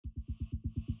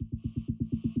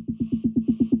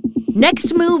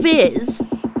Next move is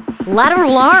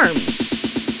lateral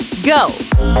arms. Go!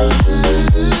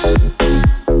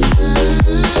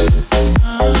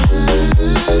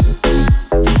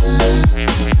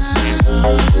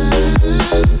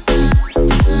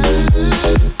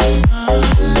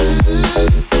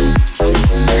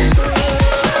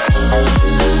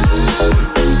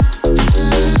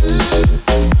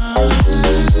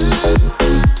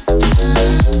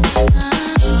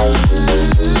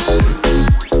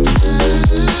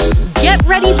 Get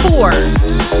ready for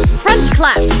front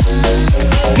claps.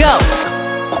 Go!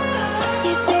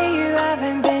 You say you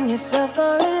haven't been yourself for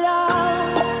a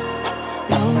long,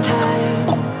 long time.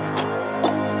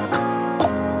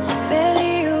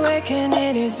 Barely awake and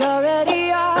it is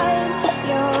already on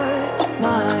your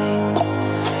mind.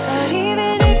 But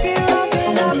even if you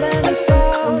open up and it's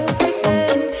all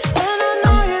pretend, and I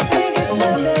know you think it's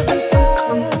worth every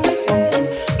time you spend,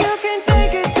 you can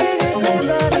take it to the grave,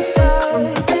 but it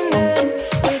doesn't end.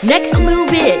 Next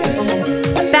move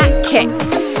is back kicks.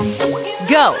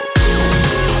 Go!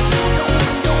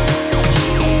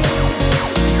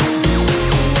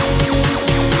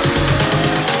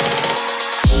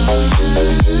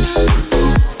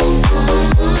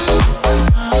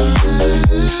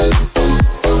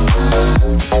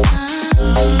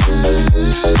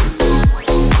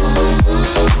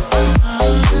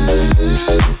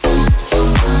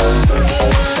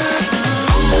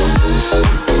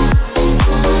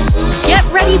 Get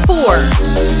ready for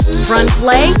front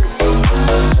legs.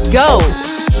 Go!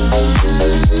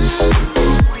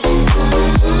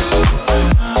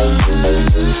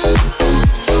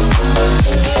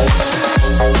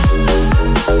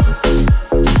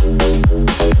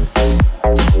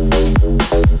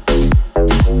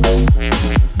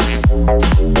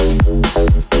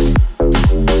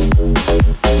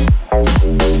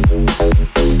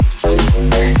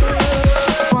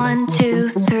 One, two,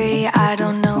 three, I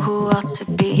don't know who else to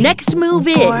be. Next move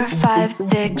 4, is 5,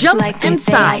 6, jump like they and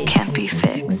say I sides. can't be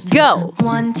fixed. Go!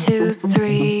 1, 2,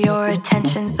 3, your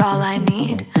attention's all I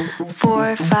need.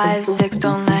 4, 5, 6,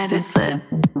 don't let it slip.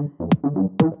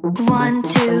 1,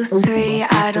 2, 3,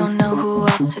 I don't know who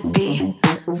else to be.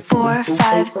 4,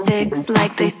 5, 6,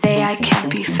 like they say I can't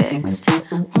be fixed.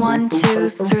 1, 2,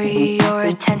 3, your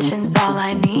attention's all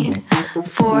I need.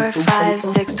 4, 5,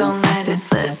 6, don't let it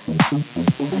slip.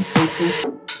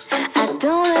 I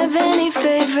don't have any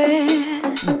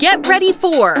favorite. Get ready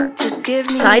for Just give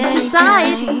me side to anything.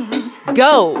 side.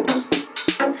 Go!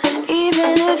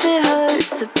 Even if it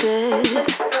hurts a bit,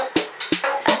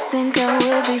 I think I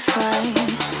will be fine.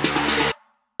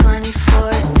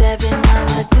 24/7, all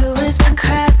I do is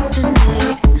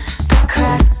procrastinate,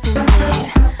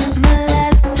 procrastinate. My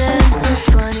lesson.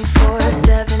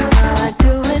 24/7, all I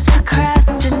do is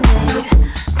procrastinate,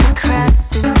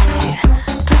 procrastinate.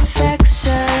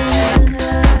 Perfection.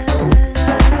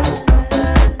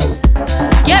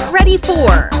 Get ready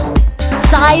for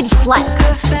side flex.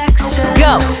 Perfection.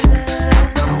 Go!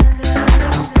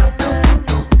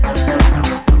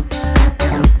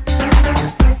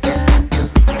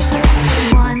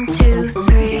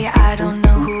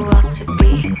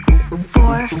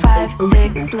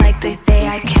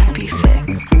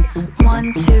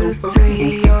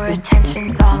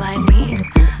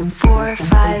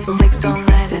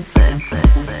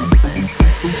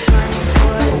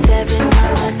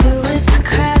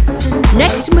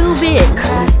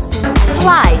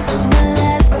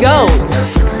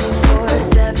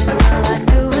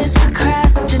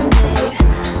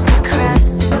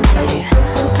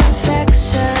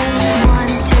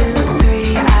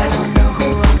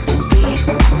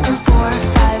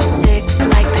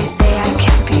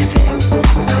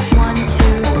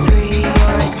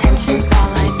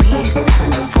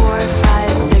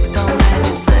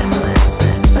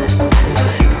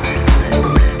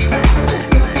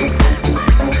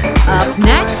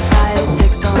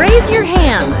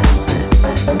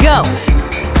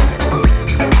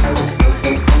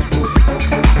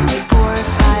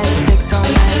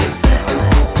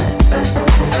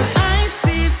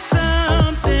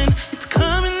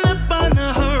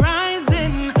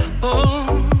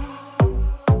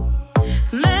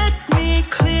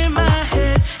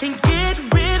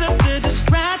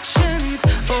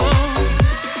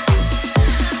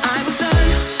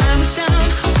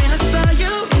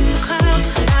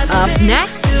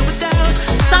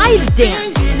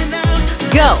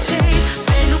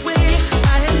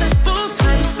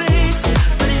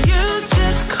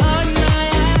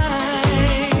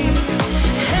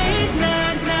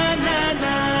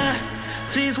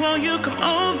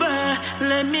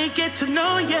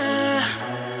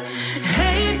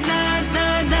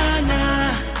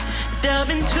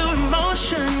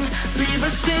 leave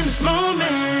us in this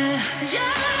moment.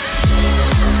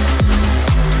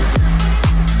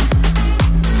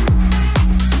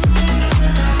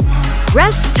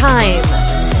 Rest time.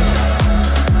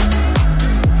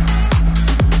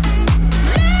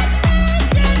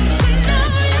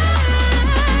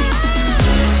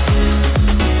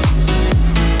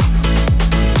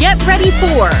 Get ready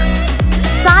for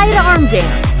side arm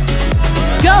dance.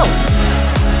 Go!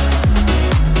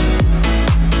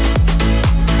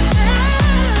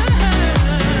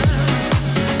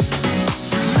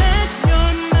 Let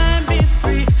your mind be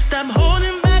free. Stop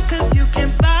holding back, 'cause you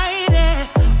can fight it.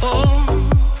 Oh,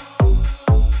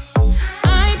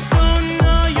 I don't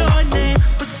know your name,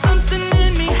 but something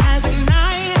in me has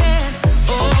ignited.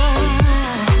 Oh,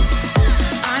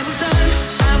 I was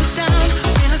down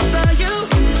when I saw you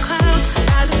in the clouds,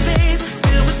 out of phase,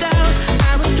 filled with doubt.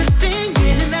 I was drifting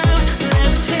in and out,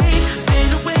 levitate,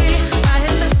 fade away. I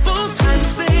had left both time and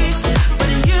space, but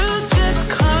you just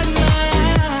caught my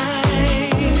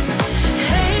eye.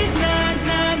 Hey, nah,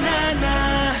 nah, nah,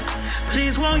 nah,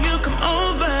 please won't you come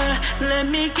over? Let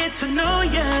me get to know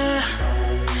ya.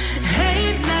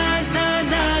 Hey, nah, nah,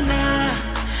 nah, nah,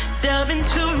 delve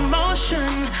into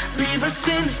emotion, leave us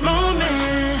in this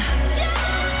moment.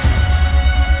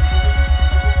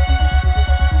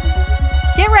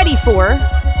 Get ready for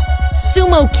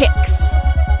sumo kicks.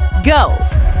 Go!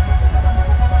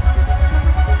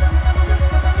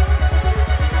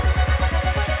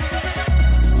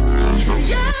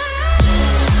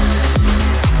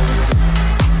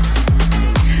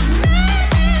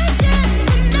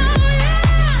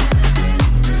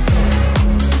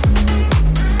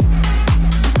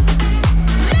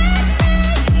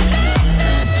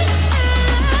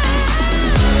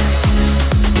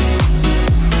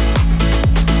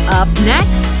 Up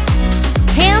next,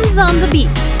 hands on the beat.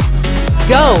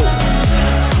 Go!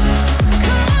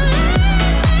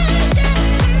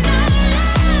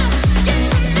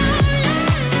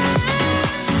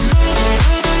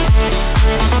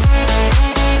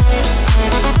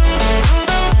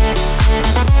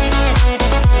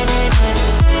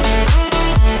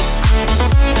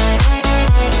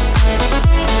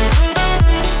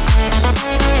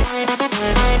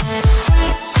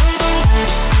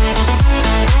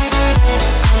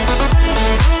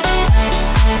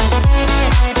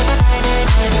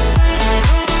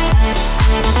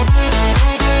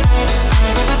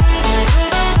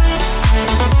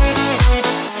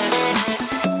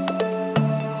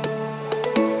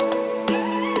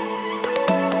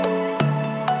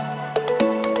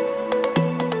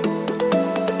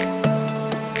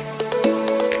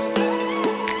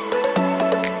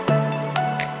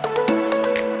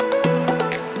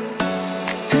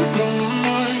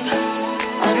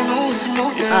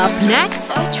 Up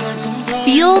next,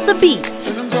 feel the beat.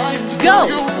 Go!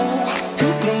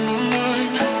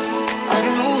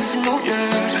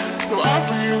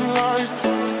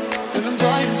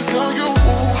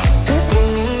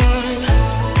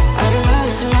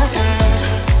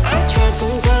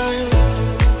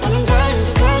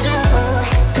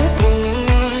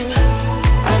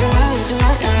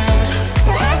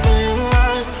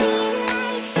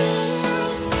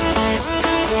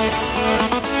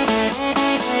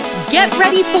 Get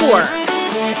ready for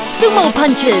sumo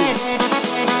punches.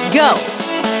 Go!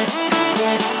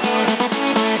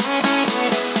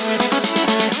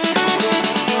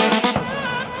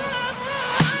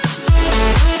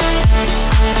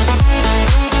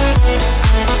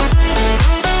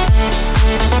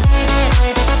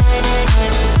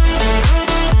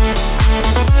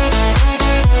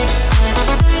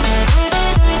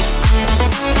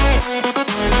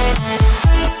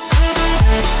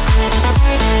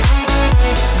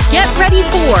 Get ready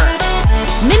for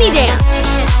mini dance.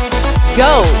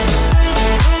 Go!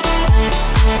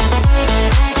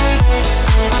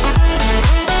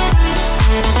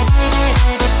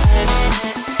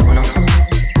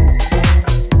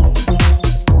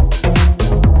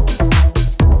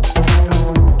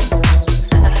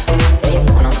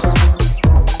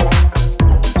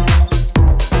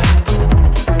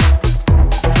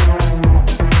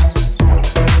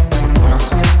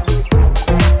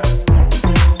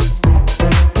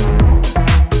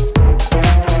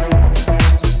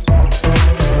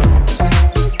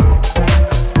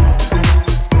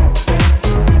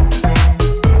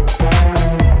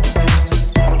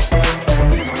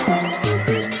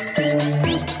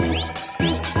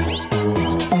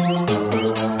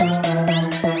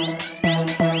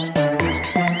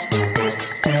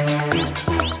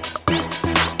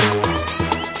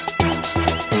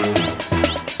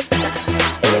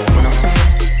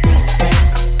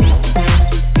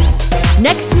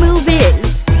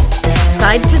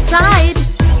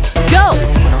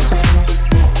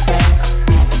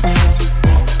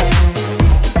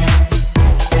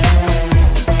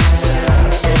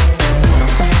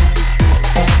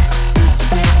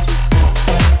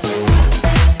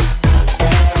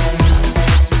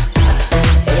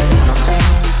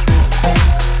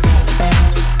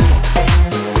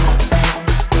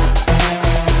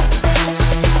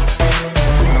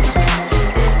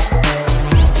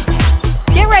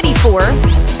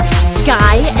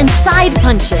 and side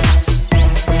punches.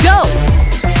 Go!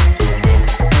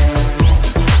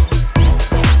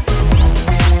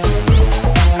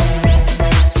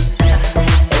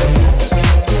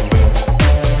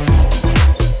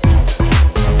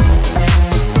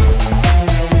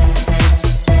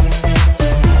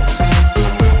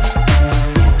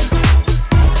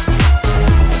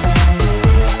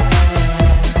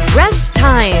 Rest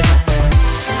time.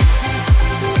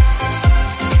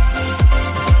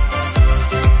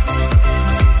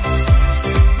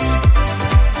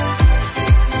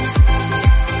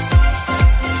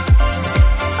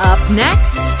 Up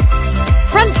next,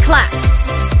 front claps.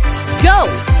 Go!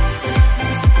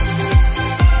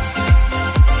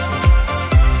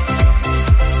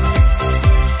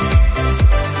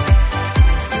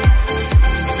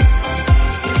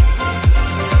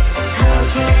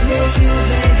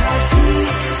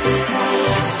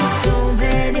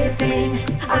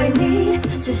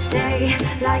 To say,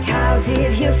 like, how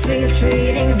did you feel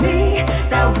treating me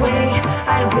that way?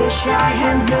 I wish I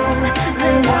had known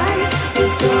the lies you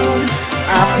told.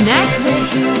 Up next,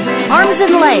 arms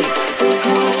and legs.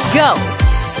 Go!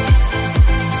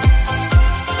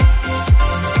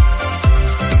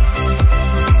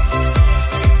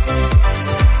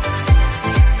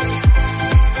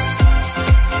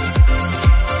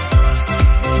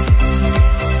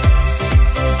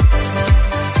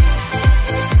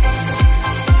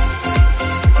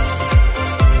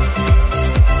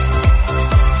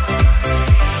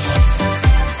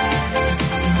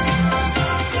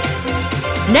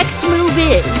 Next move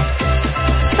is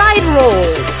side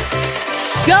rolls.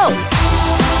 Go!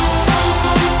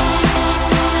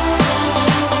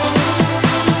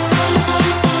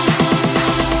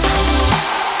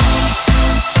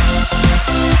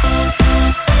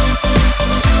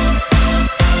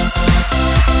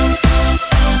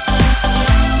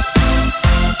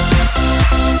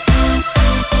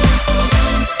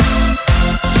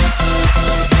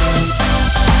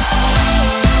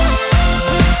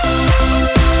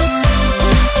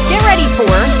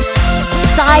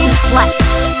 Side flex.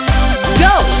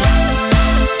 Go!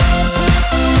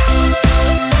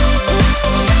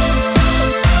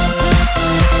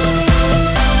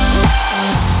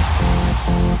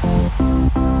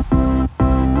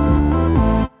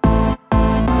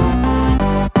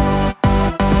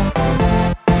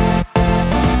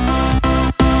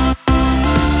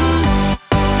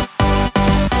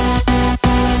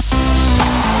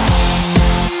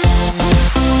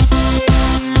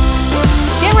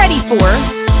 Get ready for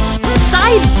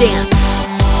side dance.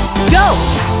 Go!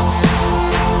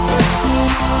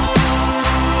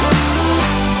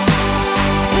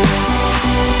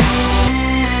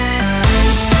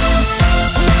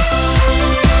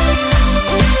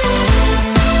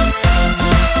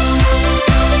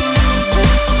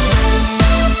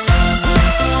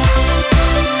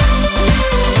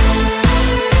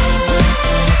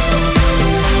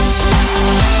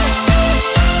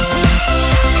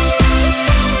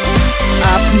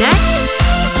 Up next,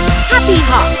 happy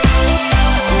hops.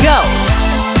 Go!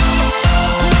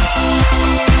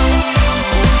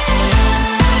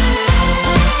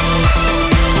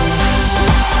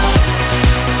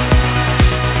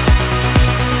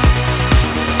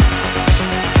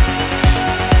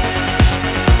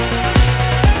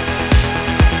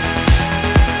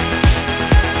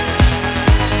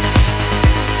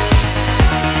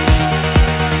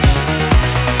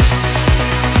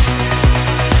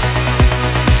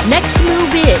 Next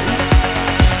move is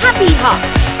happy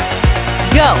hops.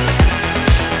 Go!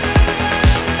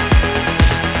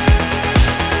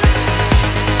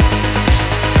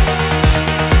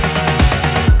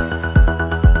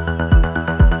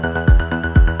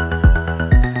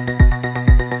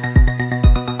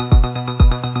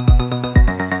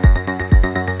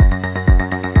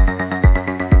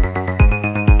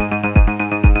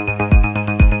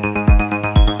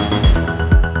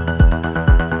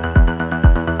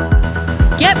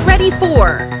 Get ready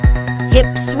for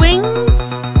hip swings.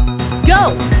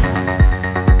 Go!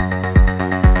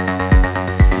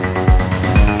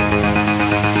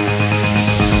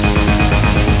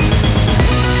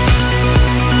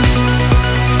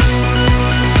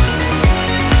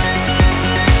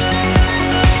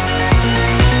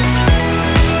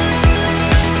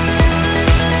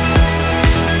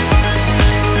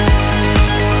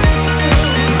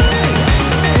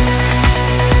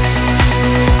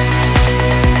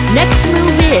 Next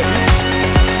move is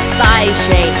thigh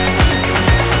shakes.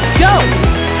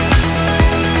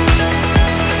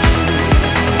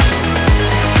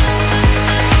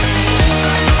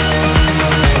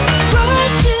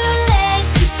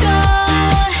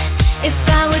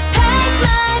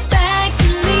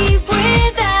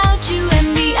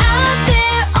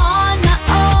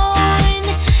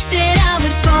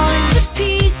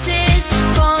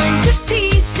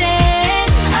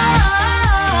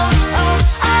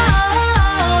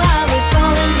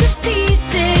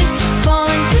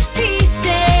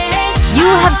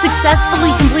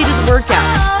 successfully completed the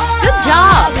workout. Good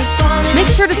job! Make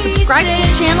sure to subscribe to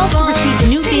the channel to receive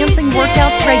new dancing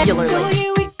workouts regularly.